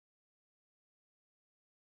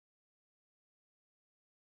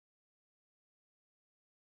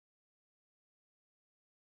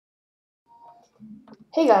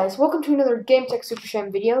Hey guys, welcome to another Game Tech Super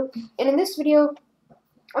Sham video, and in this video,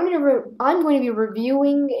 I'm going to be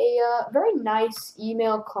reviewing a very nice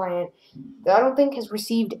email client that I don't think has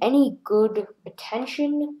received any good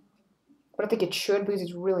attention, but I think it should because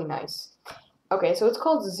it's really nice. Okay, so it's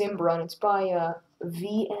called Zimbra, and it's by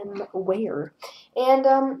VMware, and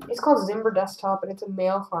it's called Zimbra Desktop, and it's a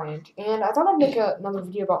mail client. And I thought I'd make another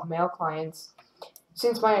video about mail clients,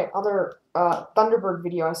 since my other Thunderbird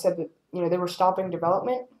video, I said that they were stopping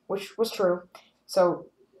development, which was true. So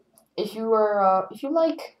if you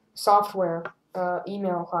like software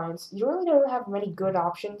email clients, you really don't have many good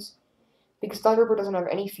options because Thunderbird doesn't have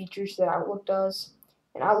any features that Outlook does,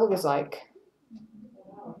 and Outlook is like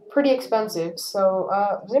pretty expensive. So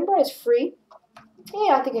Zimbra is free,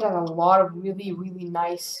 and I think it has a lot of really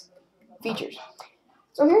nice features.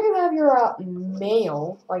 So here you have your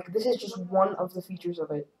mail. Like, this is just one of the features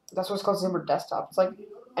of it. That's what's called Zimbra Desktop. It's like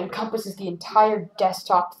encompasses the entire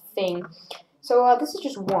desktop thing. So this is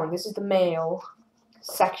just one. This is the mail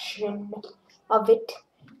section of it.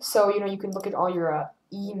 So you can look at all your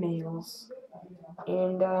emails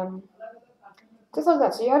and just like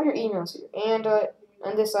that. So you have your emails here, and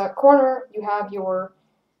in this corner you have your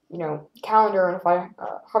calendar. And if I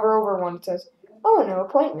hover over one, it says, "Oh, no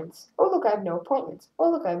appointments. Oh, look, I have no appointments. Oh,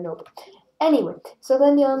 look, I have no." Anyway, so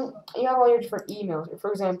then you have all your different emails.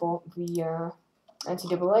 For example, the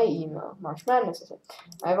NCAA email, March Madness.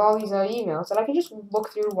 I have all these emails that I can just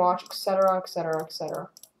look through, watch, etc., etc., etc.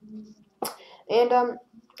 And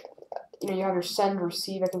you have your send,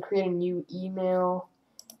 receive. I can create a new email.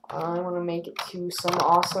 I want to make it to some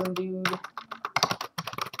awesome dude,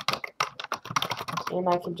 and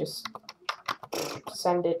I can just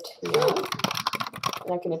send it to,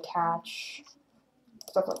 and I can attach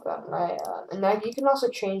stuff like that. And you can also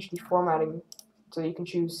change the formatting, so you can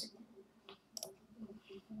choose.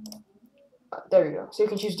 There you go. So you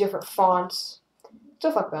can choose different fonts,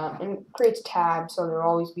 stuff like that, and it creates tabs, so there'll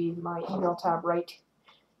always be my email tab right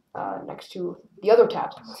next to the other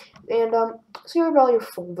tabs. And so you have all your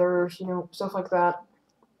folders, stuff like that.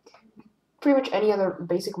 Pretty much any other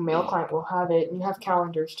basic mail client will have it, and you have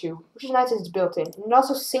calendars too, which is nice as it's built in. And it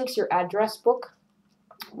also syncs your address book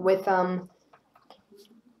with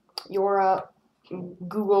your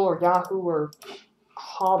Google or Yahoo or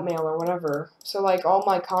Hotmail or whatever. So like all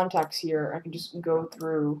my contacts here, I can just go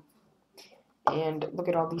through and look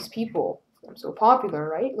at all these people. I'm so popular,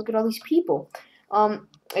 right? Look at all these people.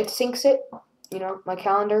 It syncs it, my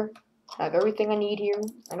calendar. I have everything I need here.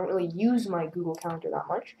 I don't really use my Google Calendar that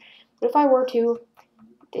much, but if I were to,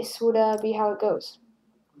 this would be how it goes.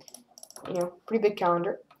 Pretty big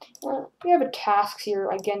calendar. We have a tasks here.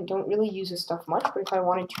 Again, don't really use this stuff much, but if I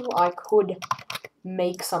wanted to, I could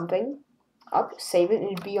make something up, save it,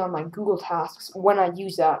 and it'd be on my Google Tasks when I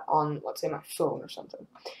use that on, let's say, my phone or something.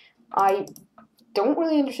 I don't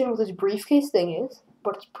really understand what this briefcase thing is,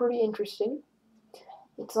 but it's pretty interesting.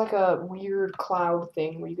 It's like a weird cloud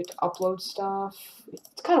thing where you get to upload stuff.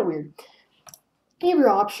 It's kind of weird. You have your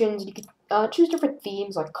options. You can choose different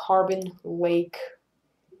themes like carbon, lake.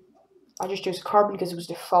 I just chose carbon because it was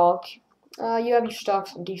default. You have your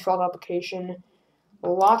stuff, default application.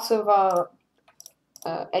 Lots of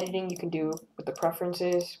editing you can do with the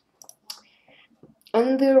preferences.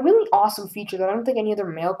 And the really awesome feature that I don't think any other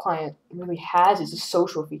mail client really has is a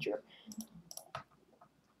social feature.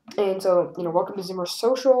 And so, welcome to Zimbra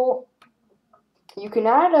Social. You can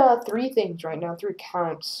add 3 things right now, 3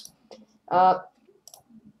 accounts.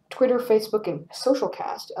 Twitter, Facebook, and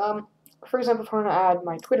Socialcast. For example, if I want to add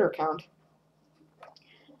my Twitter account,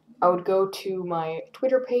 I would go to my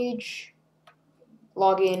Twitter page,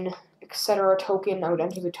 log in, etc. token. I would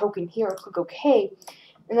enter the token here, click OK,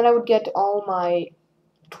 and then I would get all my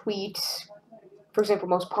tweets. For example,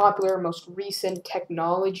 most popular, most recent,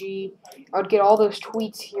 technology. I would get all those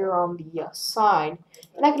tweets here on the side.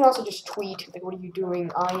 And I can also just tweet, like, what are you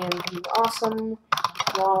doing? I am being awesome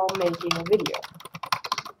while making a video.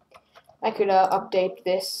 I could update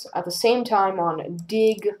this at the same time on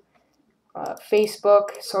Dig,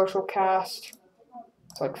 Facebook, Socialcast.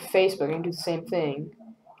 So like Facebook, I can do the same thing.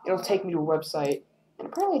 It'll take me to a website. And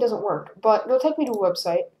apparently it doesn't work, but it'll take me to a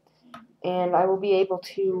website, and I will be able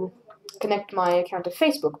to connect my account to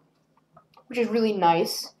Facebook, which is really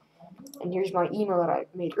nice. And here's my email that I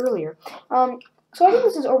made earlier. So I think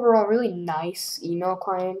this is overall a really nice email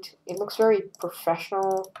client. It looks very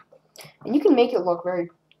professional, and you can make it look very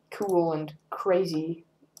cool and crazy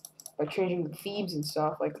by changing the themes and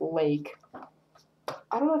stuff, like lake.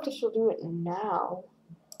 I don't know if this will do it now.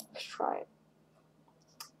 Let's try it.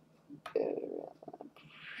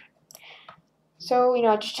 So,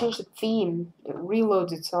 I just changed the theme. It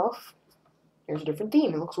reloads itself. here's a different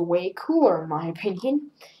theme. It looks way cooler in my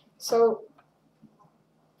opinion. So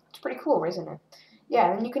it's pretty cool, isn't it? Yeah,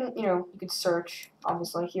 and then you can search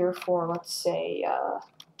obviously here for let's say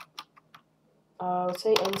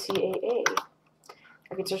NCAA.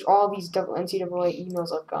 I can search all these NCAA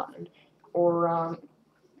emails I've gotten, or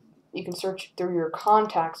you can search through your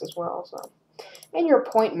contacts as well. So, and your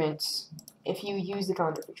appointments if you use the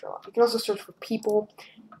calendar feature a lot. You can also search for people.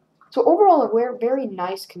 So overall, a very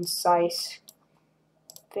nice, concise,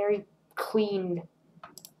 very clean,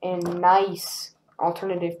 and nice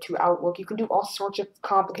alternative to Outlook. You can do all sorts of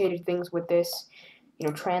complicated things with this.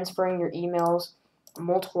 Transferring your emails,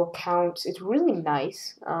 multiple accounts. It's really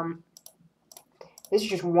nice. This is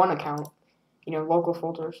just one account. Local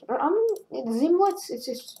folders. Zimbra, it's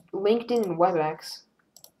just LinkedIn and WebEx.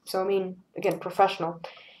 So, I mean, again, professional.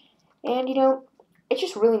 And, it's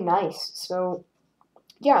just really nice. So,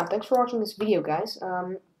 yeah, thanks for watching this video, guys.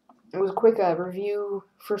 It was a quick review,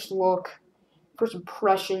 first look, first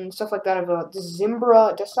impression, stuff like that of the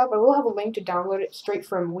Zimbra desktop. I will have a link to download it straight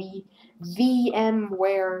from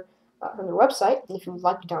VMware from their website. And if you would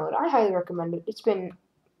like to download it, I highly recommend it. It's been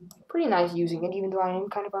pretty nice using it, even though I am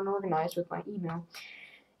kind of unorganized with my email.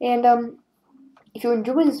 And if you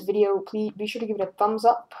enjoyed this video, please be sure to give it a thumbs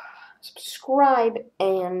up, subscribe,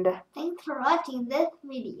 and thanks for watching this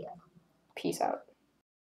video. Peace out.